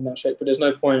disappointed in that shape, but there's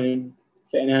no point in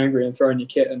getting angry and throwing your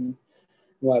kit and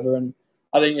whatever. And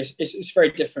I think it's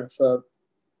very different for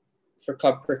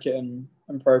club cricket and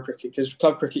pro cricket, because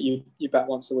club cricket you bat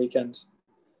once a weekend.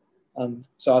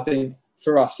 So I think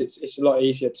for us it's a lot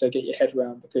easier to get your head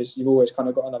around, because you've always kind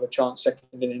of got another chance,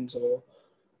 second innings or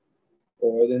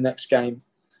the next game.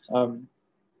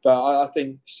 But I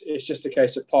think it's just a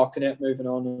case of parking it, moving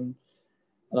on,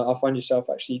 and I find yourself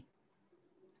actually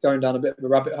going down a bit of a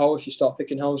rabbit hole if you start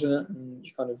picking holes in it, and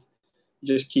you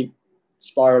just keep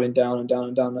spiraling down and down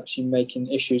and down, actually making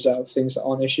issues out of things that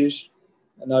aren't issues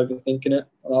and overthinking it.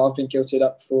 And I've been guilty of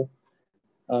that before.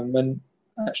 When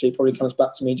actually it probably comes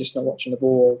back to me just not watching the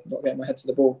ball, or not getting my head to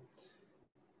the ball.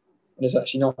 And it's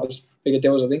actually not as big a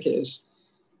deal as I think it is.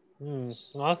 Well,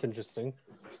 that's interesting.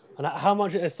 And how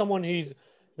much, as someone who's,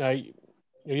 you're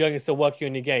young and still working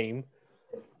on your game,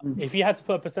 if you had to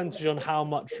put a percentage on how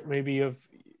much maybe of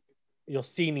your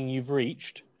ceiling you've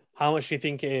reached, how much do you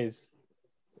think it is?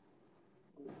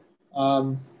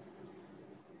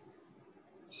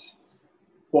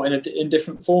 What, in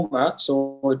different formats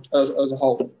or as a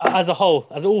whole? As a whole,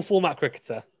 as an all-format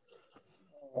cricketer.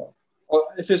 Well,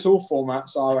 if it's all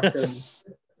formats, I reckon.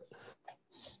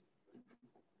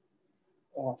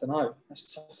 I don't know.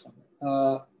 That's tough.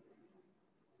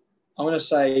 I'm going to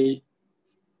say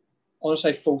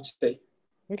 40.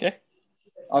 Okay.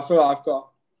 I feel like I've got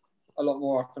a lot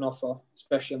more I can offer,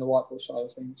 especially on the white ball side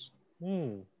of things.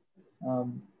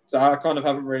 So I kind of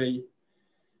haven't really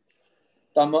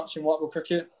done much in white ball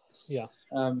cricket. Yeah.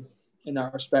 In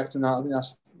that respect, and I think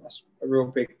that's a real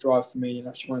big drive for me, and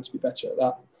actually wanting to be better at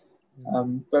that.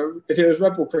 But if it was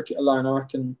red ball cricket alone, I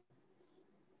reckon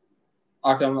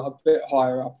I'm a bit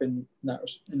higher up in that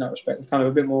respect, kind of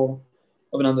a bit more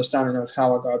of an understanding of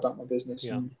how I go about my business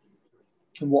and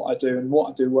what I do and what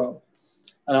I do well.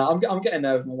 And I'm getting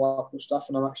there with my white ball stuff,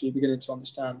 and I'm actually beginning to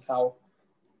understand how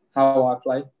I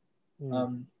play.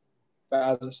 But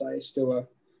as I say, it's still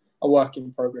a work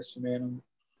in progress for me, and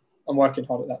I'm working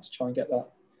hard at that to try and get that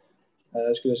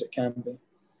as good as it can be.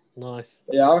 Nice.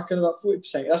 But yeah, I reckon about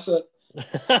 40%.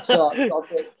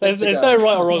 There's no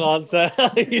right or wrong answer.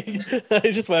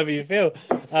 It's just whatever you feel.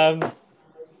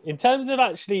 In terms of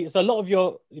actually, so a lot of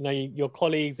your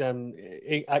colleagues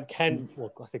at Kent,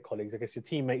 well, I say colleagues, I guess your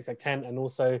teammates at Kent, and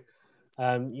also,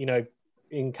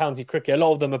 in county cricket, a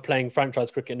lot of them are playing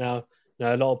franchise cricket now.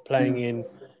 A lot of playing in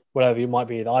whatever it might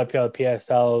be, the IPL, the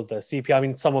PSL, the CPL. I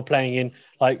mean, some are playing in,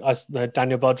 like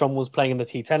Daniel Bardrum was playing in the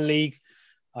T10 league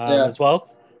as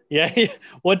well. Yeah.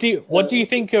 What do you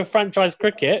think of franchise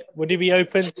cricket? Would you be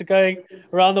open to going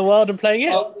around the world and playing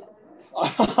it?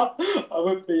 I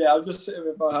would be. Yeah, I'm just sitting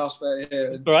with my housemate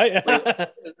here. Right.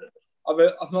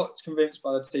 I'm not convinced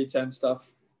by the T10 stuff.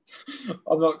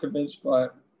 I'm not convinced by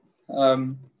it.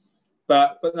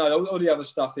 But no, all the other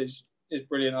stuff is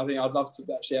brilliant. I think I'd love to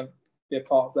actually be a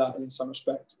part of that in some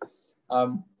respect.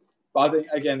 But I think,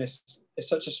 again, it's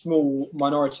such a small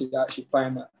minority that actually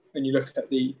playing that when you look at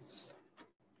the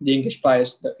English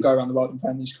players that go around the world and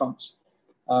play in these comps.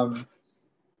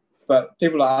 But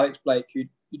people like Alex Blake, who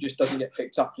who just doesn't get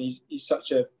picked up. And he's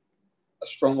such a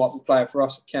strong white ball player for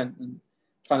us at Kent, and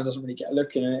kind of doesn't really get a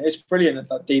look in. And it's brilliant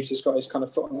that Deebs has got his kind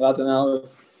of foot on the ladder now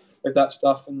with that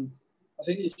stuff. And I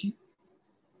think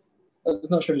I'm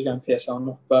not sure if he's going PSL or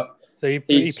not, but so he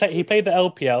played the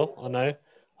LPL. I know.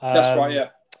 That's right. Yeah.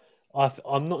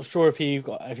 I'm not sure if he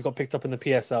got picked up in the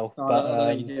PSL, No, but I don't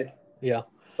think he did. Yeah.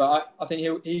 But I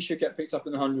think he should get picked up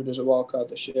in the 100 as a wild card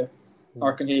this year. I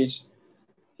reckon he's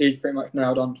pretty much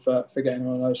nailed on for getting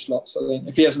one of those slots. I think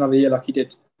if he has another year like he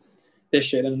did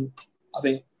this year, then I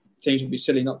think teams would be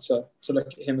silly not to look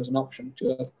at him as an option.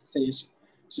 I think he's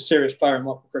a serious player in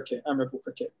white ball cricket and red ball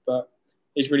cricket, but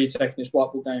he's really taken his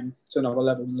white ball game to another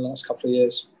level in the last couple of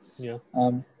years. Yeah.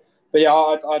 But yeah,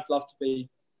 I'd love to be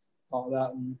part of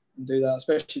that and do that,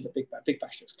 especially the Big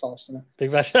Bash looks class, doesn't it? Big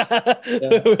Bash with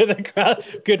the crowd,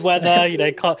 good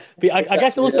weather. Can't be. I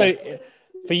guess also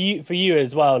for you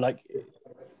as well. Like,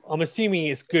 I'm assuming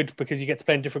it's good because you get to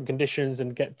play in different conditions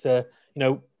and get to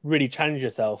really challenge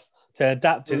yourself to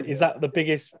adapt to. Is that the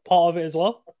biggest part of it as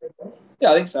well?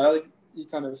 Yeah, I think so. I think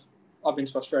I've been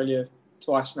to Australia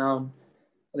twice now, and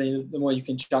I think the more you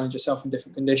can challenge yourself in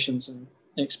different conditions and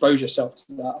expose yourself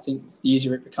to that, I think the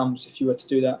easier it becomes if you were to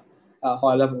do that at a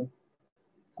high level.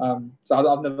 So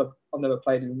I've never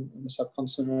played in the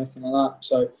subcontinent or anything like that.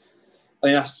 So I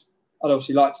think I'd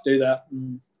obviously like to do that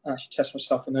and actually test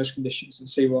myself in those conditions and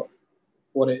see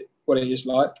what it is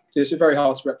like. It's very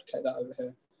hard to replicate that over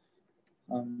here.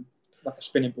 Like a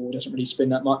spinning ball doesn't really spin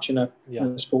that much in a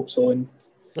sports hall in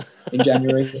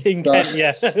January.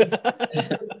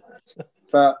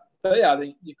 But yeah, I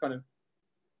think you've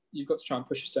got to try and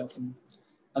push yourself, and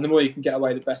the more you can get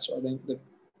away, the better. I think the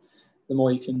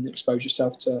more you can expose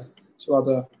yourself to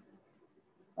other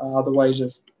ways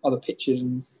of other pitches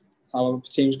and how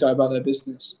teams go about their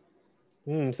business.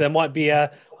 So there might be I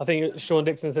think Sean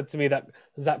Dixon said to me that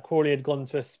Zach Crawley had gone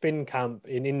to a spin camp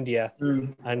in India,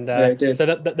 and so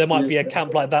that there might be a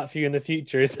camp like that for you in the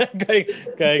future. Is that going?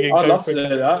 I'd love to do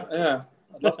that. Yeah,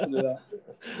 I'd love to do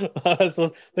that. So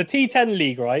the T10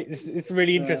 league, right? It's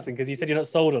really interesting because you said you're not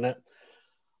sold on it.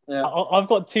 Yeah, I've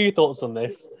got two thoughts on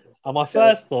this. And my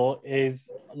first thought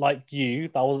is, like you,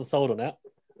 that I wasn't sold on it.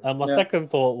 And my second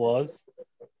thought was,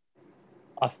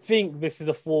 I think this is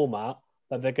a format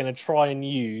that they're going to try and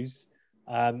use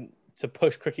to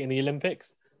push cricket in the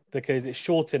Olympics because it's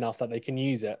short enough that they can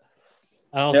use it.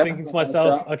 And I was thinking to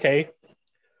myself, okay,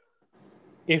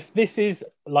 if this is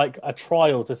like a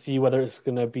trial to see whether it's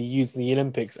going to be used in the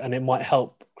Olympics and it might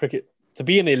help cricket to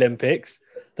be in the Olympics,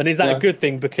 then is that a good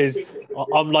thing? Because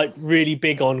I'm like really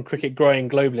big on cricket growing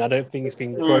globally. I don't think it's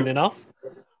been grown enough.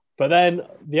 But then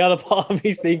the other part of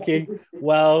me is thinking,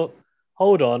 well,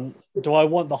 hold on. Do I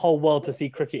want the whole world to see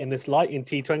cricket in this light in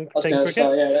T20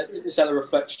 cricket? Is that a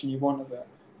reflection you want of it?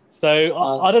 So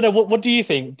I don't know. What do you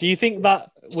think? Do you think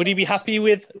that would you be happy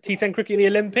with T10 cricket in the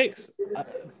Olympics?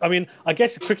 I mean, I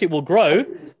guess cricket will grow,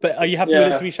 but are you happy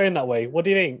with it to be shown that way? What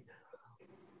do you think?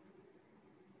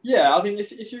 Yeah, I think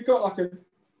if you've got like a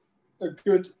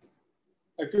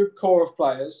good core of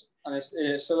players and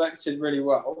it's selected really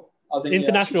well, I think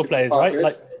international players, right?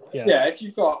 Like, if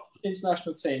you've got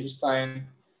international teams playing,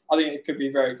 I think it could be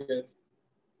very good.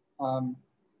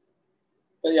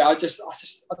 But yeah, I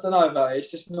don't know about it.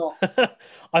 It's just not.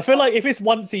 I feel like if it's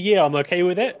once a year, I'm okay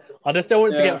with it. I just don't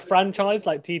want it to get franchised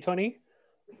like T20.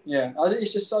 Yeah, I think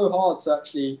it's just so hard to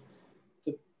actually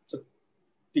to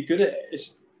be good at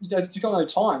it. You've got no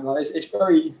time. Like it's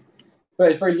very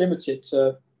limited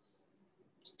to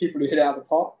people who hit it out of the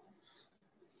park,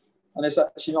 and there's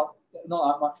actually not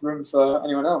that much room for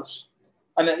anyone else.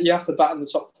 And then you have to bat in the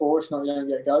top four. If not, you don't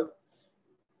get a go.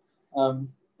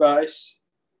 But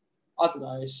I don't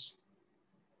know. It's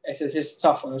a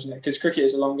tough one, isn't it? Because cricket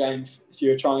is a long game. If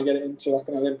you're trying to get it into like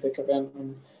an Olympic event,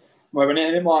 and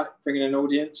it might bring in an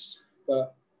audience,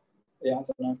 but yeah, I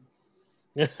don't know.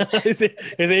 It's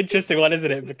an interesting one,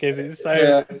 isn't it? Because it's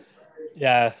so.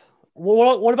 Yeah.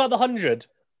 What about the 100?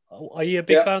 Are you a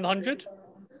big fan of the 100?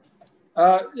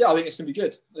 Yeah, I think it's going to be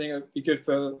good. I think it'll be good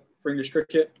for English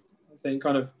cricket. I think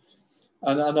kind of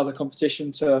another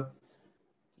competition to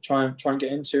try and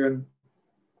get into and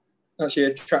actually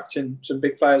attracting some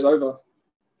big players over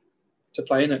to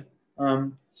play in it.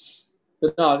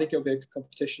 But no, I think it'll be a good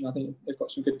competition. I think they've got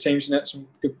some good teams in it. Some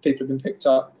good people have been picked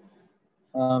up.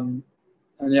 And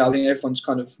yeah, I think everyone's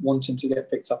kind of wanting to get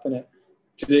picked up in it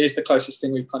because it is the closest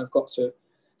thing we've kind of got to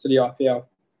the IPL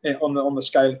on the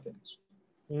scale of things.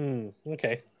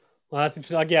 Okay. Well, that's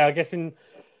interesting. Yeah, I guess in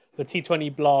the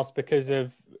T20 Blast, because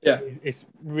of it's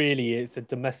a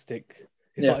domestic.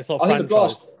 It's not a franchise. Think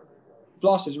the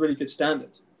Blast is really good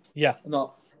standard. Yeah.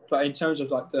 But in terms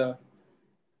of like the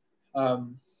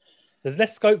There's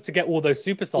less scope to get all those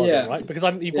superstars in, right? Because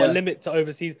you've got a limit to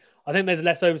overseas. I think there's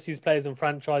less overseas players than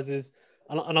franchises,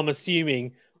 and I'm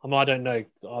assuming. I don't know.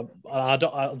 I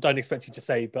don't expect you to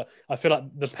say, but I feel like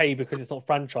the pay, because it's not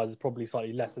franchise, is probably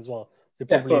slightly less as well. So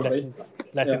probably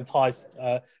less enticed.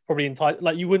 Probably enticed.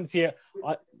 Like you wouldn't see it.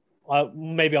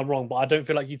 Maybe I'm wrong, but I don't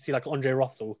feel like you'd see like Andre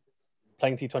Russell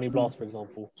playing T20 Blast, for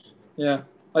example. Yeah,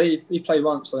 he played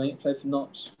once. I think he played for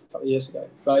Notts a couple of years ago.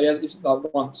 But yeah, it's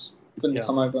like once. Couldn't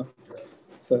come over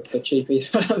for cheapy.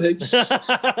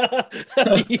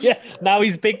 Yeah, now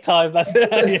he's big time. That's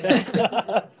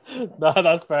it. No,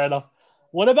 that's fair enough.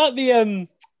 What about the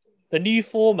new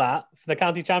format for the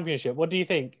county championship? What do you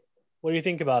think? What do you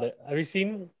think about it? Have you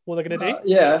seen what they're going to do?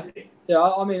 Yeah.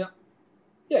 I mean,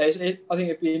 I think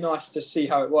it'd be nice to see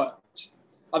how it works.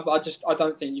 I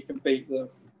don't think you can beat the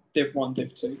Div 1,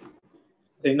 Div 2.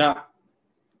 I think that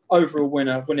overall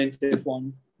winner winning Div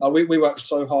 1. We worked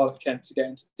so hard at Kent to get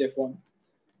into Div 1.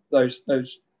 Those kind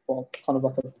of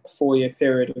like a 4-year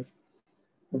period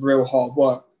of real hard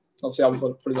work. Obviously, I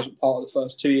probably wasn't part of the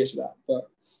first 2 years of that, but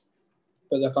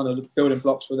the kind of the building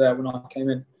blocks were there when I came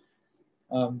in.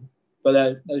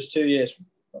 But those 2 years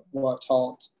worked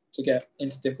hard to get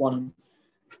into Div 1.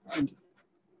 And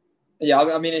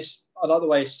I mean, I like the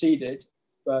way it's seeded,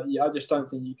 but I just don't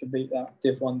think you can beat that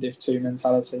Div 1, Div 2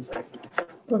 mentality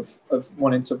of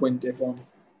wanting to win Div 1.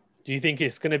 Do you think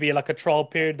it's going to be like a trial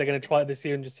period? They're going to try it this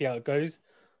year and just see how it goes?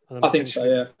 I think so,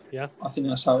 yeah. Yeah? I think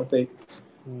that's how it'll be.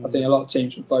 I think a lot of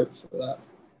teams would vote for that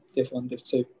Div 1, Div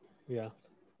 2. Yeah.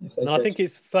 And I think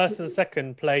it's first and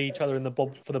second play each other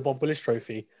for the Bob Willis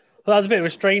Trophy. Well, that's a bit of a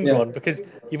strange one because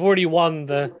you've already won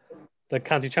the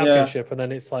county championship and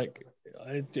then it's like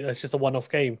it's just a one-off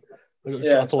game, which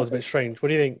I thought was a bit strange. What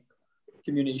do you think?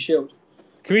 Community Shield.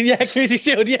 Community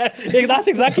Shield, yeah. That's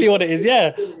exactly what it is,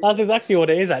 yeah. That's exactly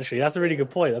what it is, actually. That's a really good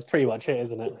point. That's pretty much it,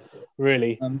 isn't it?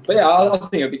 Really. But yeah, I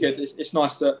think it'd be good. It's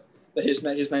nice that his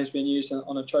name's being used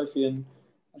on a trophy and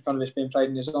kind of it's being played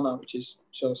in his honour, which is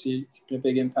obviously been a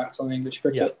big impact on English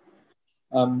cricket.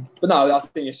 Yeah. But no, I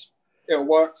think it'll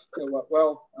work. It'll work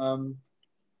well.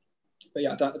 But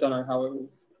yeah, I don't know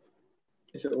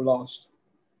if it will last.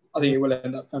 I think it will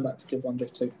end up going back to Div 1,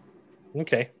 Div 2.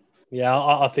 Okay. Yeah,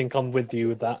 I think I'm with you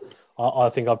with that. I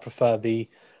think I prefer the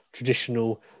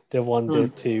traditional Div 1,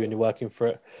 Div 2, and you're working for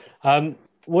it.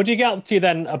 What do you get up to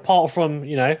then, apart from,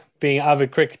 being an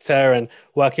avid cricketer and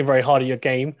working very hard at your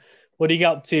game? What do you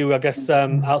get up to, I guess,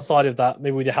 outside of that,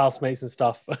 maybe with your housemates and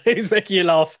stuff? Who's making you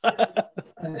laugh? Not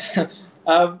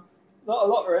a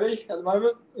lot, really, at the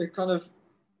moment.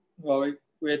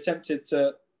 We attempted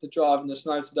to drive in the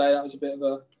snow today. That was a bit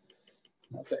of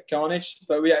carnage.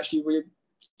 But we're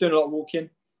doing a lot of walking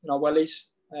in our wellies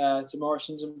to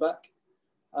Morrison's and back.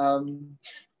 I'm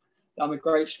a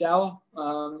great scour.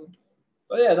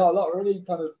 But yeah, not a lot, really.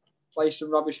 Kind of play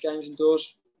some rubbish games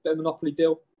indoors. Bit of Monopoly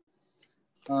Deal.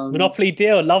 Monopoly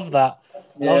Deal, love that.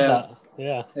 Love that.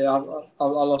 Yeah. Yeah, I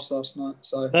lost last night,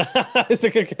 so.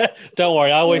 Don't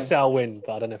worry, I always say I'll win,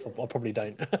 but I don't know if I probably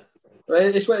don't.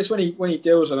 But it's when he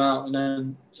deals them out and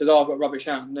then says, I've got rubbish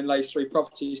out, and then lays 3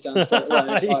 properties down straight away.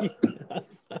 It's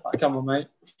like come on, mate.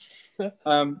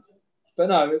 But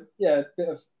no, yeah,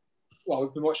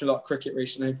 we've been watching a lot of cricket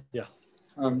recently. Yeah.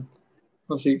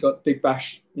 Obviously, you've got Big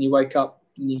Bash when you wake up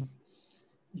and you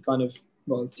kind of,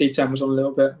 T10 was on a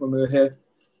little bit when we were here.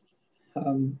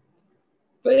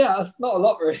 But yeah, it's not a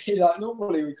lot really. Like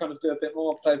normally we kind of do a bit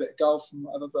more, play a bit of golf and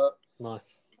whatever, but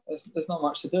nice. There's not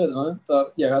much to do at the moment.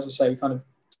 But yeah, as I say, we kind of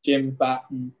gym, bat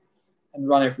and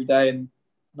run every day and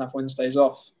have Wednesdays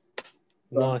off.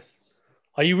 But, nice.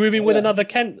 Are you rooming with another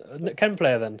Kent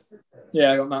player then?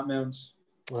 Yeah, I got Matt Milnes.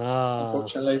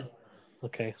 Unfortunately.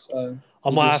 Okay. So I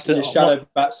might have to shadow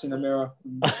bats in the mirror.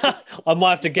 I might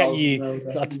have to get you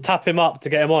to tap him up to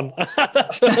get him on.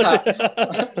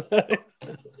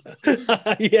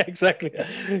 Yeah, exactly.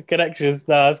 Connections.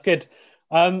 No, that's good.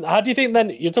 How do you think then?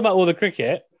 You're talking about all the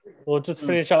cricket, or just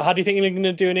finish up. How do you think you're going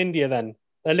to do in India then?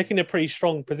 They're looking at a pretty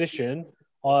strong position,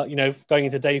 going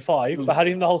into day 5. But how do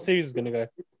you think the whole series is going to go?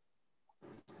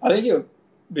 I think it'll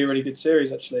be a really good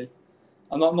series. Actually,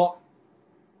 I'm not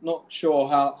sure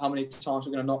how many times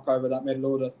we're going to knock over that middle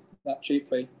order that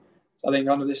cheaply. So I think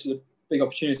this is a big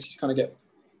opportunity to kind of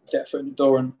get a foot in the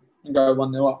door and go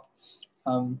 1-0 up.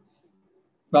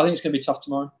 But I think it's going to be tough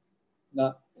tomorrow.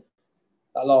 That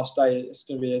last day, it's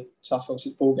going to be tough.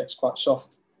 Obviously, the ball gets quite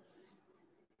soft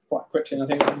quite quickly. And I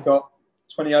think we've got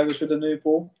 20 overs with the new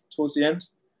ball towards the end.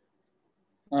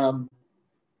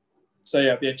 So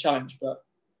yeah, it'll be a challenge, but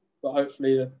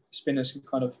hopefully the spinners can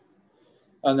kind of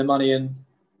earn their money and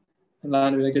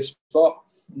land in a good spot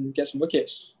and get some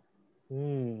wickets.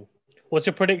 What's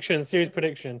your prediction? Series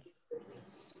prediction?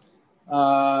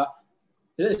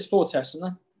 It's 4 tests, isn't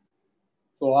it?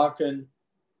 4.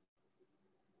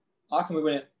 How can we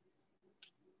win it?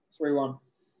 3-1.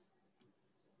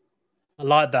 I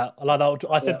like that.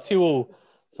 I said 2-2,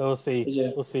 so we'll see.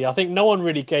 Yeah. We'll see. I think no one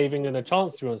really gave England a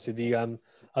chance, to be honest with you.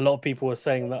 A lot of people were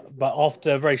saying that, but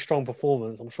after a very strong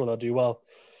performance, I'm sure they'll do well.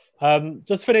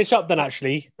 Just finish up then,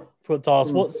 actually. Forgot to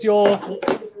ask, what's your,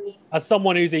 as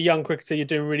someone who's a young cricketer, you're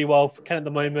doing really well for Kent at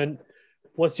the moment.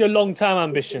 What's your long-term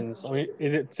ambitions? I mean,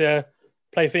 is it to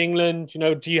play for England? You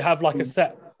know, do you have like a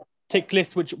set tick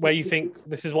list where you think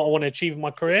this is what I want to achieve in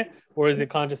my career, or is it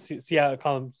kind of just see how it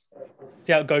comes,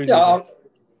 see how it goes? Yeah,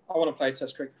 I want to play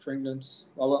Test cricket for England.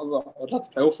 I'd love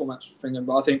to play all formats for England,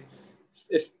 but I think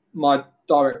if my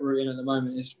direct route in at the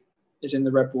moment is in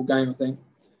the red ball game, I think.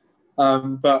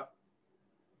 But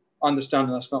I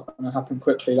understand that's not going to happen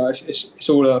quickly. Like it's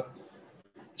all a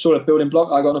building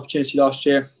block. I got an opportunity last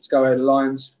year to go over the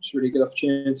Lions. It's a really good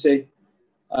opportunity.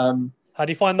 How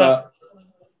do you find that?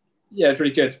 Yeah, it's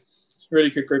really good. It's a really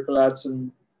good group of lads,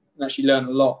 and actually learned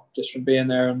a lot just from being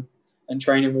there and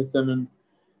training with them and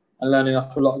learning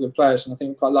off a lot of good players. And I think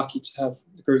we're quite lucky to have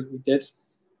the group that we did.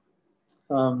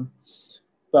 But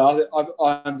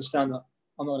I understand that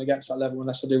I'm not going to get to that level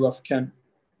unless I do well for Kent.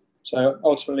 So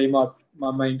ultimately, my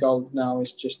main goal now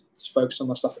is just to focus on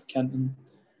my stuff at Kent and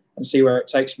see where it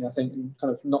takes me, I think, and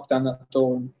kind of knock down that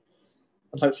door and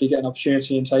hopefully get an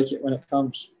opportunity and take it when it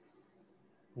comes.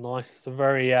 Nice. It's a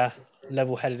very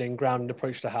level-headed and grounded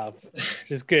approach to have,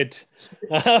 which is good.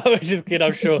 Which is good,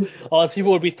 I'm sure.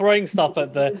 People would be throwing stuff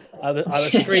at the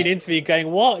screen interview going,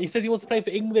 what? He says he wants to play for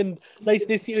England later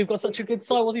this year. We've got such a good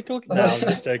side. What's he talking about? I'm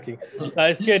just joking. No,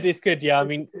 it's good. It's good. Yeah, I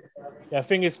mean, yeah,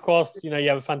 fingers crossed. You know, you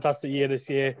have a fantastic year this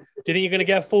year. Do you think you're going to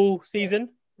get a full season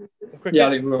of cricket? Yeah,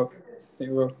 I think we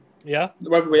will. Yeah?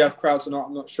 Whether we have crowds or not,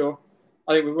 I'm not sure.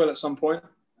 I think we will at some point.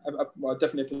 Well,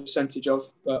 definitely a percentage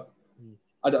of, but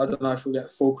I don't know if we'll get a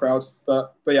full crowd.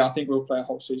 But yeah, I think we'll play a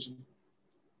whole season.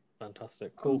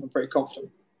 Fantastic. Cool. I'm pretty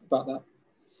confident about that.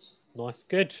 Nice.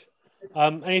 Good.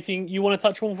 Anything you want to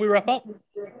touch on before we wrap up?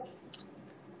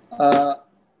 I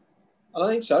don't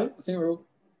think so. I think we're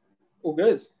all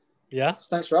good. Yeah.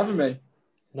 Thanks for having me.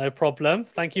 No problem.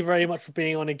 Thank you very much for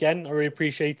being on again. I really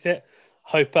appreciate it.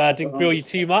 Hope I didn't grill you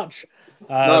too much.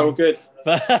 No, all good.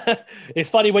 But it's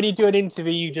funny when you do an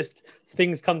interview,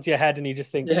 things come to your head and you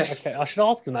just think, okay, I should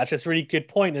ask him that. That's just a really good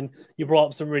point. And you brought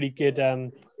up some really good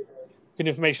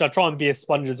information. I try and be a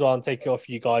sponge as well and take it off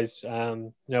you guys.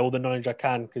 All the knowledge I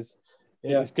can, because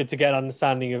it's good to get an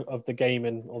understanding of the game.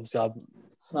 And obviously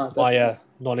my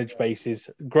knowledge base is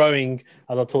growing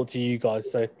as I talk to you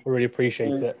guys. So I really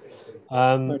appreciate it.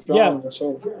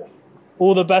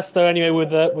 All the best though. Anyway,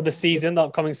 with the season, the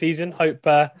upcoming season.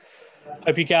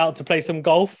 Hope you get out to play some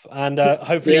golf, and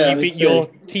hopefully you beat your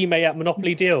teammate at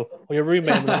Monopoly Deal, or your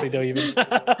roommate at Monopoly Deal even.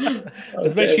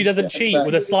 Just make sure he doesn't cheat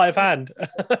with a sleight of hand.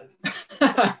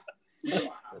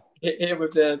 Hit him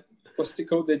with the, what's it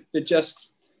called? The just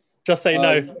say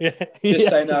no. Just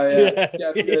say no.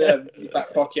 Yeah.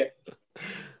 Back pocket.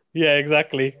 Yeah,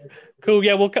 exactly. Cool.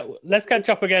 Yeah, let's catch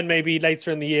up again maybe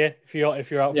later in the year if you're out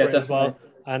for it definitely. As well.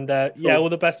 And cool. All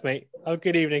the best, mate. Have a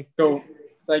good evening. Cool.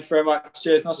 Thank you very much.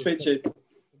 Cheers. Nice to speak to you.